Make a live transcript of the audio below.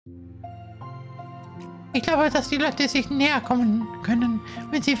Ich glaube, dass die Leute sich näher kommen können,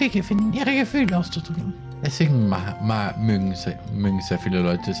 wenn sie Wege finden, ihre Gefühle auszudrücken. Deswegen mögen sehr viele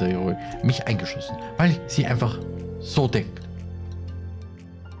Leute Sayori, mich eingeschlossen, weil sie einfach so denkt.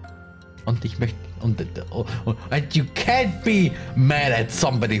 Und ich möchte... and you can't be mad at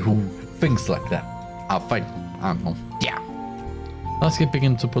somebody who thinks like that. Fine. Yeah. Sasuke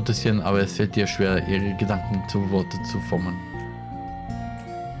beginnt zu protestieren, aber es fällt ihr schwer, ihre Gedanken zu Worte zu formen.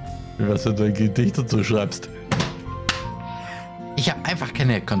 Was du dein Gedicht dazu schreibst. Ich habe einfach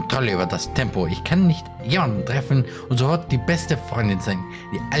keine Kontrolle über das Tempo. Ich kann nicht jemanden treffen und sofort die beste Freundin sein,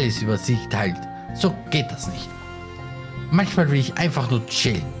 die alles über sich teilt. So geht das nicht. Manchmal will ich einfach nur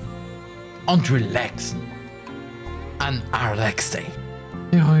chillen und relaxen. An our next day.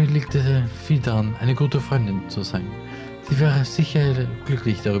 Sayori legte viel daran, eine gute Freundin zu sein. Sie wäre sicher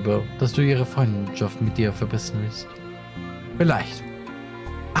glücklich darüber, dass du ihre Freundschaft mit dir verbessern willst. Vielleicht.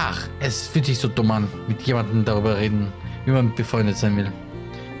 Ach, es fühlt sich so dumm an, mit jemandem darüber reden, wie man befreundet sein will.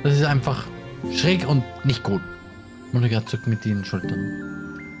 Das ist einfach schräg und nicht gut. Monika zuckt mit den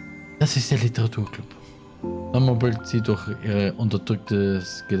Schultern. Das ist der Literaturclub. Dann murmelt sie durch ihre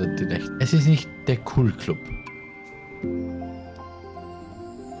unterdrücktes Gelächter. Es ist nicht der Cool Club.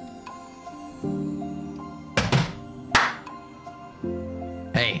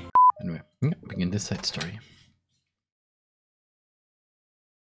 Hey! Anyway, begin this side story.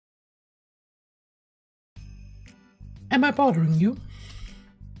 Am I bothering you?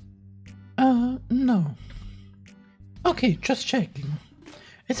 No. Okay, just checking.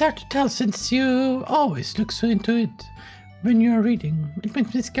 It's hard to tell since you always look so into it when you're reading. It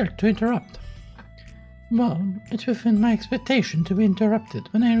makes me scared to interrupt. Well, it's within my expectation to be interrupted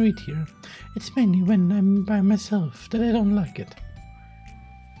when I read here. It's mainly when I'm by myself that I don't like it.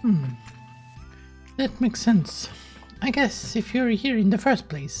 That makes sense. I guess if you're here in the first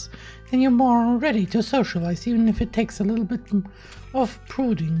place, then you're more ready to socialize, even if it takes a little bit of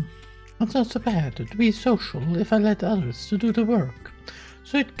prodding. It's not so bad to be social if I let others to do the work.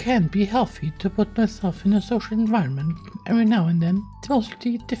 So it can be healthy to put myself in a social environment every now and then. It's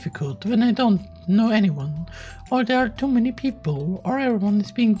mostly difficult when I don't know anyone, or there are too many people, or everyone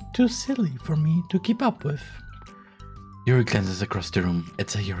is being too silly for me to keep up with. Yuri glances across the room at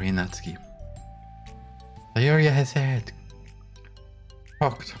Sayori and Natsuki. Sayori has her head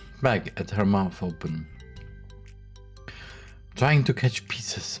cocked back at her mouth open, trying to catch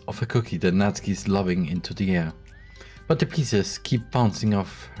pieces of a cookie that Natsuki is lobbing into the air. But the pieces keep bouncing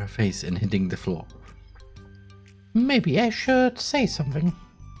off her face and hitting the floor. Maybe I should say something.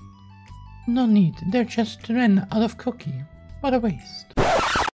 No need, they just ran out of cookie. What a waste.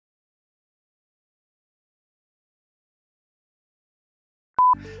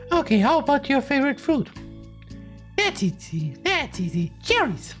 Okay, how about your favorite fruit? That's easy.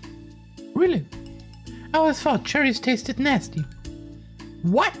 Cherries! Really? I always thought cherries tasted nasty.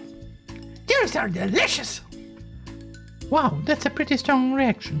 What? Cherries are delicious! Wow, that's a pretty strong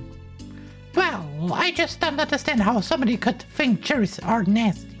reaction. Well, I just don't understand how somebody could think cherries are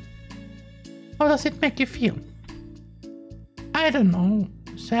nasty. How does it make you feel? I don't know.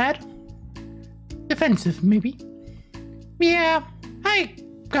 Sad? Defensive, maybe? Yeah, I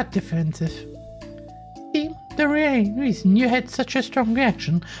got defensive. See, the reason you had such a strong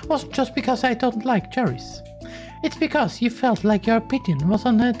reaction wasn't just because I don't like cherries. It's because you felt like your opinion was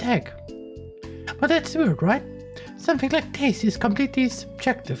on attack. But that's weird, right? Something like taste is completely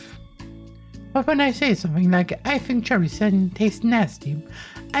subjective. But when I say something like I think cherries taste nasty,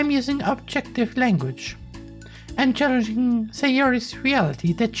 I'm using objective language. I'm challenging Sayori's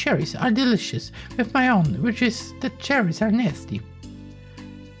reality that cherries are delicious with my own, which is that cherries are nasty.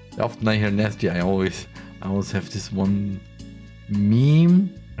 Often I hear nasty, I always have this one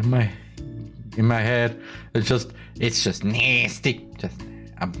meme in my head. It's just nasty.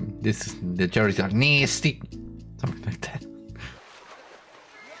 The cherries are nasty. Something like that.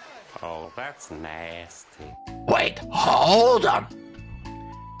 Oh, that's nasty. Wait, hold on.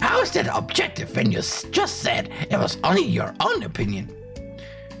 How is that objective when you just said it was only your own opinion?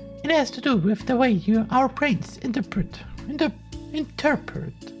 It has to do with the way our brains interpret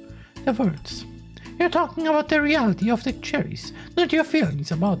the words. You're talking about the reality of the cherries, not your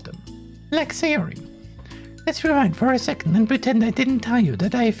feelings about them. Like Sayori. Let's rewind for a second and pretend I didn't tell you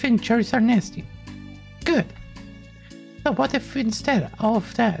that I think cherries are nasty. Good. So what if instead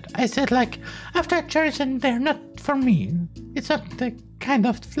of that I said like, I've tried cherries and they're not for me. It's not the kind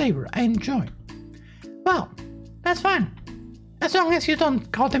of flavor I enjoy. Well, that's fine. As long as you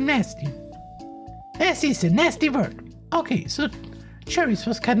don't call them nasty. Nasty is a nasty word. Okay, so cherries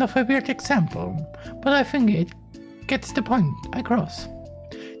was kind of a weird example, but I think it gets the point across.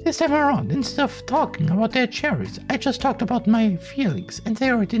 This time around, instead of talking about their cherries, I just talked about my feelings, and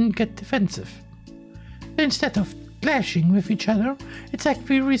Theory didn't get defensive. Instead of clashing with each other, it's like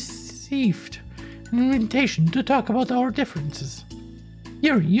we received an invitation to talk about our differences.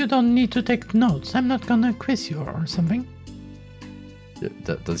 Yuri, you don't need to take notes. I'm not gonna quiz you or something.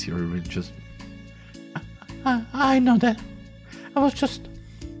 Does Yuri really just... I know that. I was just...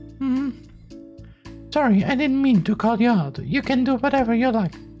 Sorry, I didn't mean to call you out. You can do whatever you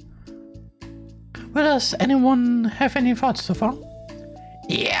like. Well, does anyone have any thoughts so far?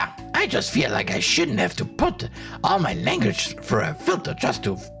 Yeah, I just feel like I shouldn't have to put all my language through a filter just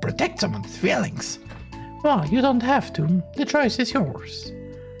to protect someone's feelings. Well, you don't have to. The choice is yours.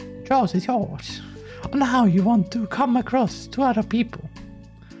 The choice is yours. On how you want to come across to other people.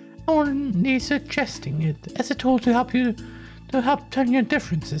 Only suggesting it as a tool to help turn your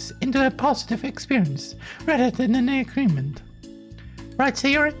differences into a positive experience rather than an agreement. Right,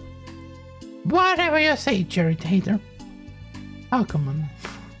 Sayuri? Whatever you say, Jerry Tater. Oh, come on.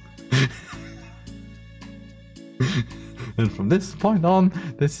 And from this point on,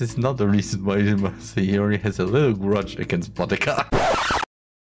 this is not the reason why Sayuri has a little grudge against Buttercup.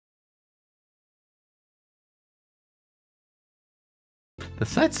 The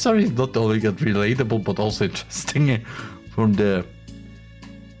side story is not only got relatable, but also interesting from the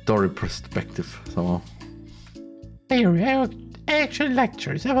story perspective. So, Sayuri, I actually like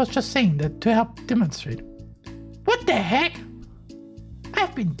cherries. I was just saying that to help demonstrate. What the heck?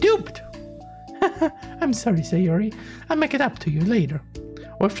 I've been duped. I'm sorry, Sayuri. I'll make it up to you later.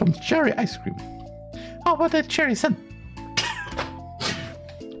 With some cherry ice cream. How about that cherry sun?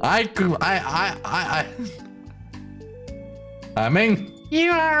 I mean...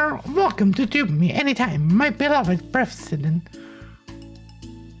 You are welcome to dupe me anytime, my beloved president.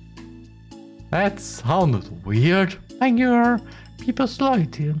 That sounded weird. And your people's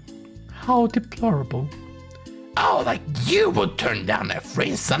loyalty. How deplorable. Oh, like you would turn down a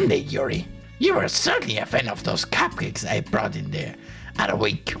free sundae, Yuri. You were certainly a fan of those cupcakes I brought in there other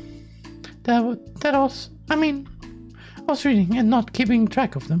week. That was... I was reading and not keeping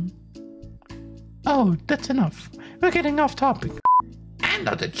track of them. Oh, that's enough. We're getting off topic. I'm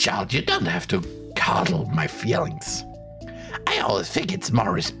not a child. You don't have to coddle my feelings. I always think it's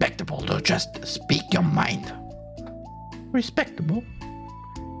more respectable to just speak your mind. Respectable?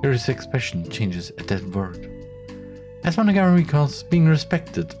 Yuri's expression changes at that word. As Monogatari recalls, being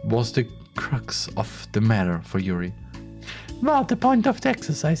respected was the crux of the matter for Yuri. Well, the point of the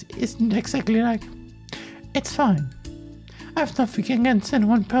exercise isn't exactly like... It's fine. I have nothing against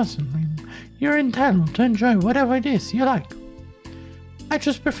anyone personally. You're entitled to enjoy whatever it is you like. I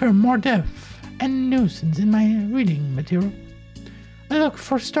just prefer more depth and nuisance in my reading material. I look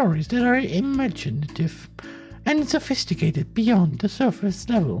for stories that are imaginative and sophisticated beyond the surface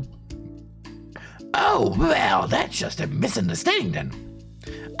level. Oh, well, that's just a misunderstanding then.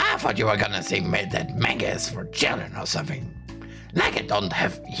 I thought you were gonna say that manga is for children or something. Like I don't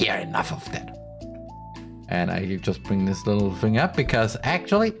have here enough of that. And I just bring this little thing up because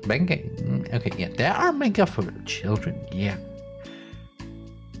actually, manga... Okay, yeah, there are manga for children, yeah.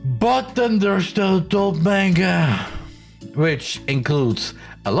 But then there's the adult manga, which includes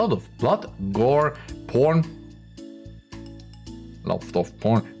a lot of blood, gore, porn. A lot of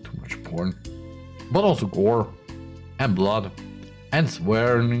porn, too much porn. But also gore, and blood, and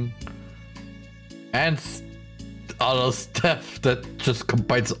swearing, and other stuff that just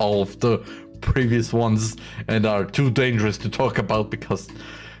combines all of the previous ones and are too dangerous to talk about because,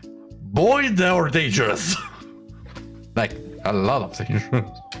 boy, they are dangerous. Like, a lot of dangerous.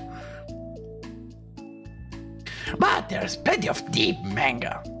 But there's plenty of deep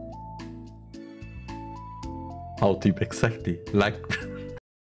manga. How deep exactly? Like...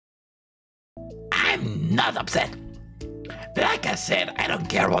 I'm not upset. Like I said, I don't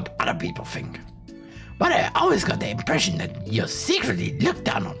care what other people think. But I always got the impression that you secretly looked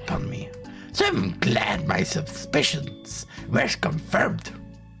down upon me. So I'm glad my suspicions were confirmed.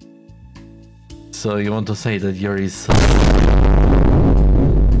 So you want to say that Yuri is so...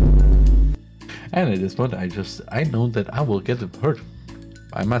 And at this point I know that I will get hurt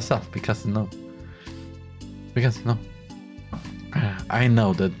by myself because no. I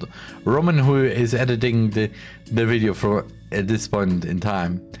know that Roman, who is editing the video for at this point in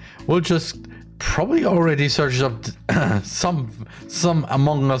time, will just probably already search up some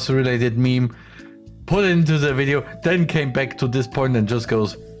Among Us related meme, put it into the video, then came back to this point and just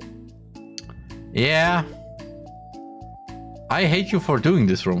goes, yeah, I hate you for doing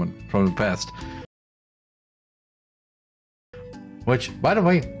this, Roman, from the past. Which, by the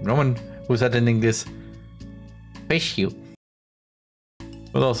way, Roman, who's editing this, wish you.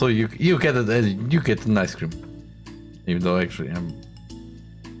 But also, you get it. You get an ice cream, even though actually I'm.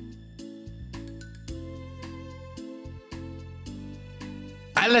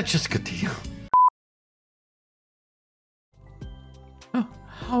 Let's just continue. Oh,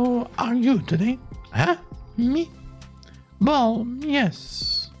 how are you today? Huh? Me? Well,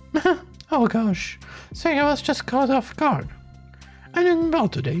 yes. Oh gosh, sorry, I was just caught off guard. I'm doing well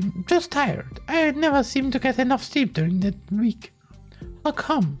today, just tired. I never seem to get enough sleep during that week. How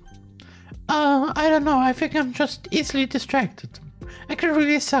come? I don't know, I think I'm just easily distracted. I get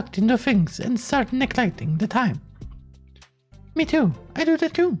really sucked into things and start neglecting the time. Me too, I do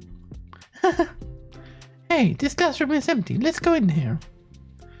that too. Hey, this classroom is empty, let's go in here.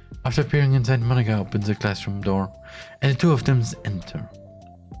 After peering inside, Monica opens the classroom door, and the two of them enter.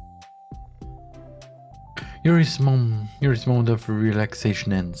 Yuri's moment of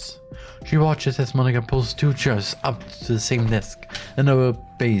relaxation ends. She watches as Monica pulls two chairs up to the same desk and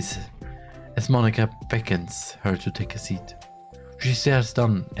obeys as Monica beckons her to take a seat. She stares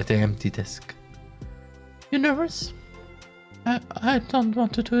down at the empty desk. You nervous? I don't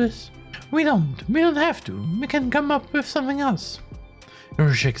want to do this. We don't have to. We can come up with something else.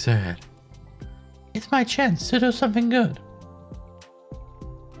 Yuri shakes her head. It's my chance to do something good.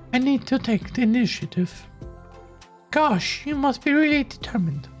 I need to take the initiative. Gosh, you must be really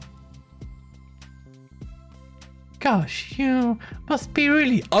determined. Gosh, you must be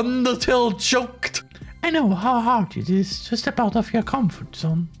really Undertale choked. I know how hard it is to step out of your comfort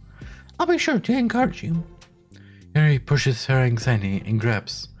zone. I'll be sure to encourage you. Yuri pushes her anxiety and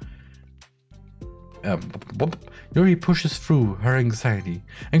grabs. Yuri pushes through her anxiety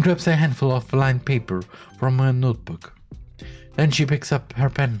and grabs a handful of lined paper from her notebook. Then she picks up her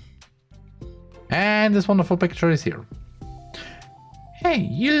pen. And this wonderful picture is here. Hey,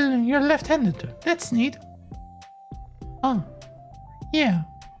 you're left-handed. That's neat. Oh, yeah.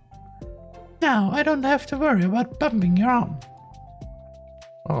 Now I don't have to worry about bumping your arm.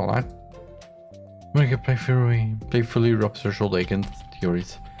 Alright. Monica playfully rubs her shoulder against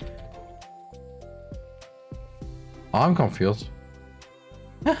Yuri's. I'm confused.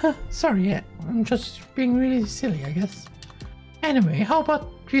 Sorry, I'm just being really silly, I guess. Anyway, how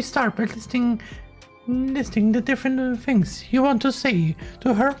about we start by listing the different things you want to say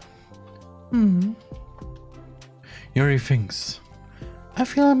to her? Yuri thinks. I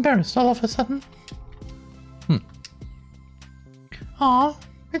feel embarrassed all of a sudden. Aw,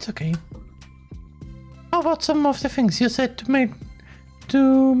 it's okay. How about some of the things you said to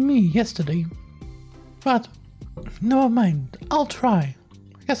me yesterday? But never mind, I'll try.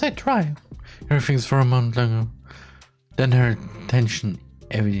 I guess I try. Yuri thinks for a moment longer. Then her tension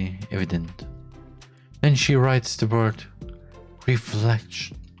evident. Then she writes the word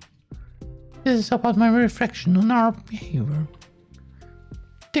reflection. This is about my reflection on our behavior.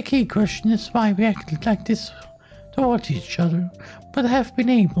 The key question is why we acted like this towards each other, but have been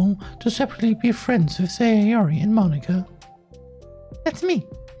able to separately be friends with Sayori and Monica. That's me.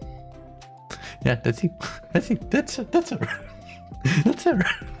 Yeah, that's you. That's you. That's her. That's her.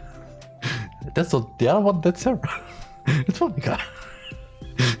 That's not the other one. That's her. It's Monica.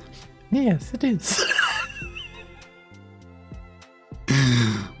 Yes, it is.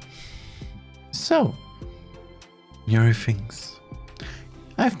 So, Yuri thinks.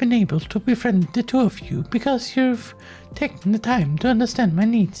 I've been able to befriend the two of you because you've taken the time to understand my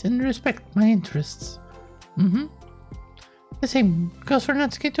needs and respect my interests. The same goes for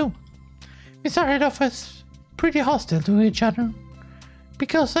Natsuki too. We started off as pretty hostile to each other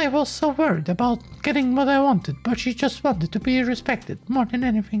because I was so worried about getting what I wanted, but she just wanted to be respected more than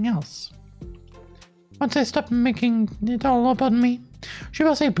anything else. Once I stopped making it all about me, she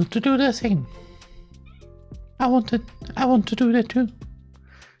was able to do the same. I want to do that too.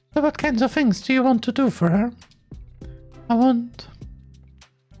 So what kinds of things do you want to do for her? I want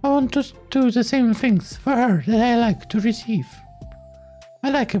to do the same things for her that I like to receive. I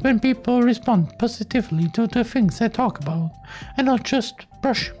like it when people respond positively to the things I talk about and not just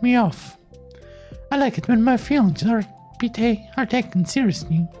brush me off. I like it when my feelings are taken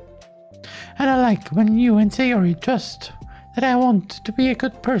seriously. And I like when you and Sayori trust that I want to be a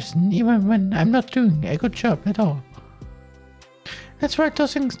good person even when I'm not doing a good job at all. Let's write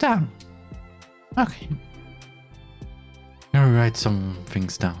those things down. Okay. Yuri writes some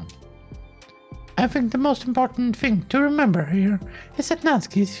things down. I think the most important thing to remember here is that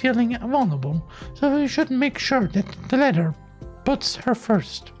Natsuki is feeling vulnerable, so we should make sure that the letter puts her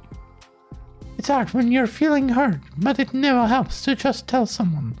first. It's hard when you're feeling hurt, but it never helps to just tell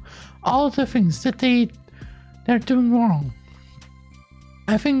someone all the things that they're doing wrong.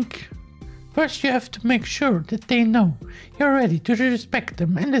 I think First, you have to make sure that they know you're ready to respect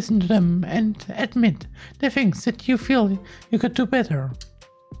them and listen to them and admit the things that you feel you could do better.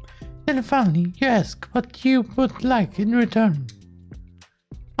 Then finally, you ask what you would like in return.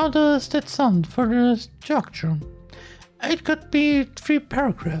 How does that sound for the structure? It could be 3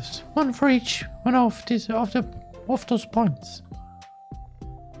 paragraphs, one for each one of those points.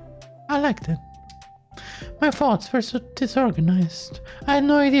 I like that. My thoughts were so disorganized. I had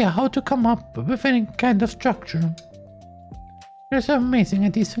no idea how to come up with any kind of structure. You're so amazing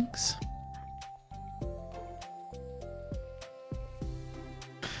at these things.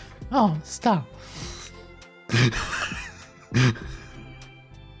 Oh, stop.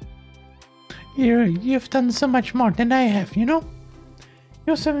 You've done so much more than I have, you know?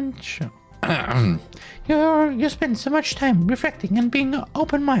 You spend so much time reflecting and being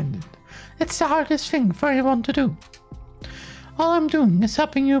open-minded. It's the hardest thing for anyone to do. All I'm doing is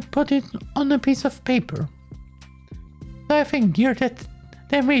helping you put it on a piece of paper. So I think you're the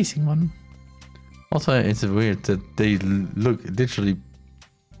amazing one. Also, it's weird that they look literally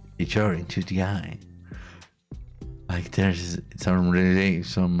each other into the eye. Like there's some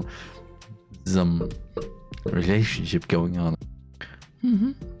relationship going on.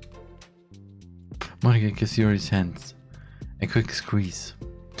 Mm-hmm. Monica gives Yuri's hands a quick squeeze.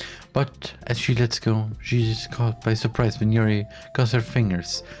 But as she lets go, she is caught by surprise when Yuri cuts her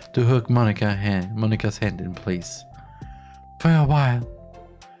fingers to hook Monica's hand in place. For a while,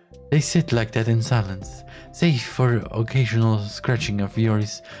 they sit like that in silence, save for occasional scratching of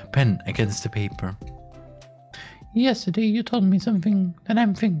Yuri's pen against the paper. Yesterday you told me something that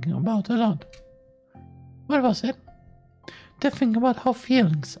I'm thinking about a lot. What was it? The thing about how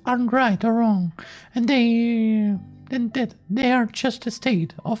feelings aren't right or wrong, and that they are just a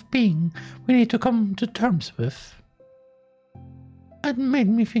state of being we need to come to terms with. It made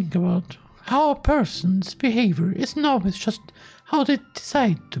me think about how a person's behavior isn't always just how they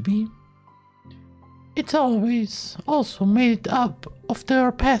decide to be. It's always also made up of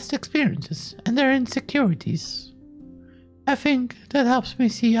their past experiences and their insecurities. I think that helps me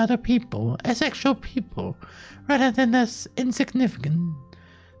see other people as actual people rather than as insignificant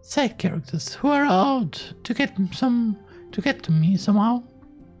side characters who are out to get to me somehow.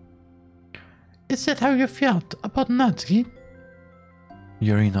 Is that how you felt about Natsuki?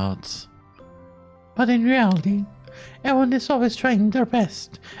 Yuri nods. But in reality, everyone is always trying their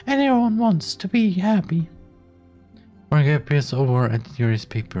best, and everyone wants to be happy. Monica peers over at Yuri's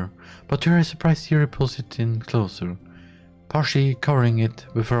paper, but to her surprise Yuri pulls it in closer, partially covering it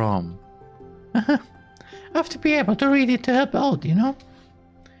with her arm. I have to be able to read it to help out, you know?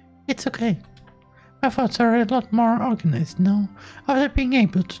 It's okay. My thoughts are a lot more organized now, after being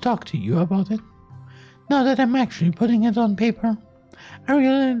able to talk to you about it. Now that I'm actually putting it on paper, I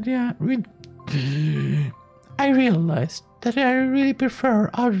realized that I really prefer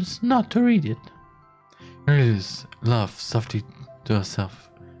others not to read it. Yuri's laugh softly to herself,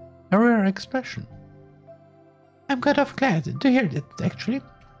 A rare expression. I'm kind of glad to hear that, actually.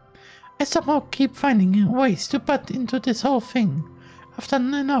 I somehow keep finding ways to butt into this whole thing. I've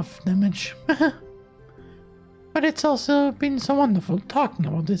done enough damage. But it's also been so wonderful talking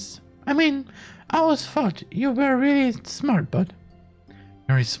about this. I mean, I always thought you were really smart, but...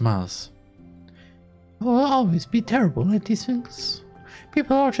 Yuri smiles. I will always be terrible at these things.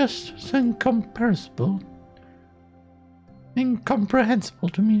 People are just so incomprehensible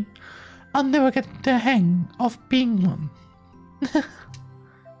to me. I'll never get the hang of being one.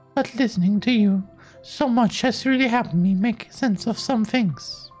 But listening to you so much has really helped me make sense of some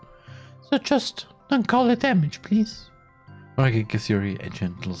things. So just don't call it damage, please. Monica gives Yuri a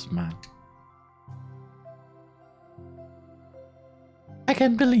gentle smile. I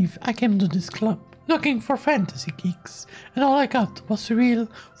can't believe I came to this club looking for fantasy geeks, and all I got was real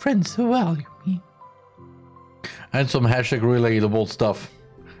friends who value me. And some hashtag relatable stuff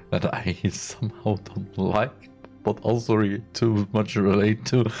that I somehow don't like, but also too much relate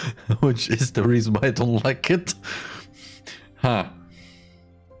to, which is the reason why I don't like it. Huh.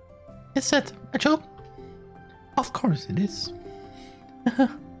 Is that a joke? Of course it is.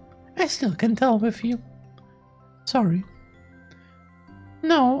 I still can tell with you. Sorry.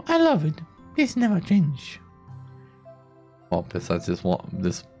 No, I love it. Please never change. Well, besides this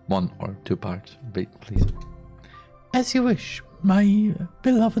one or two parts, please. As you wish, my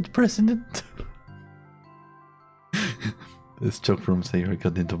beloved president. This joke from Sayori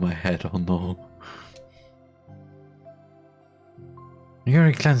got into my head, oh no.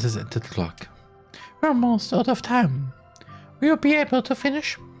 Yuri glances at the clock. We're almost out of time. Will you be able to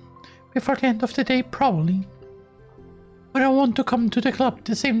finish? Before the end of the day, probably. but I want to come to the club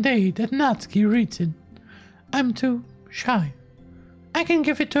the same day that Natsuki reads it. I'm too shy. I can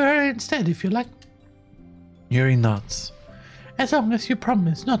give it to her instead if you like. Yuri nods. As long as you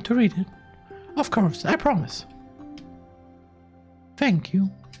promise not to read it. Of course, I promise. Thank you.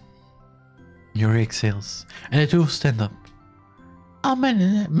 Yuri exhales, and the two stand up. I'll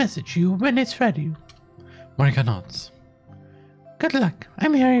message you when it's ready. Monika nods. Good luck.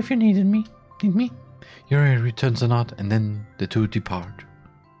 I'm here if you need me. Yuri returns a nod, and then the two depart.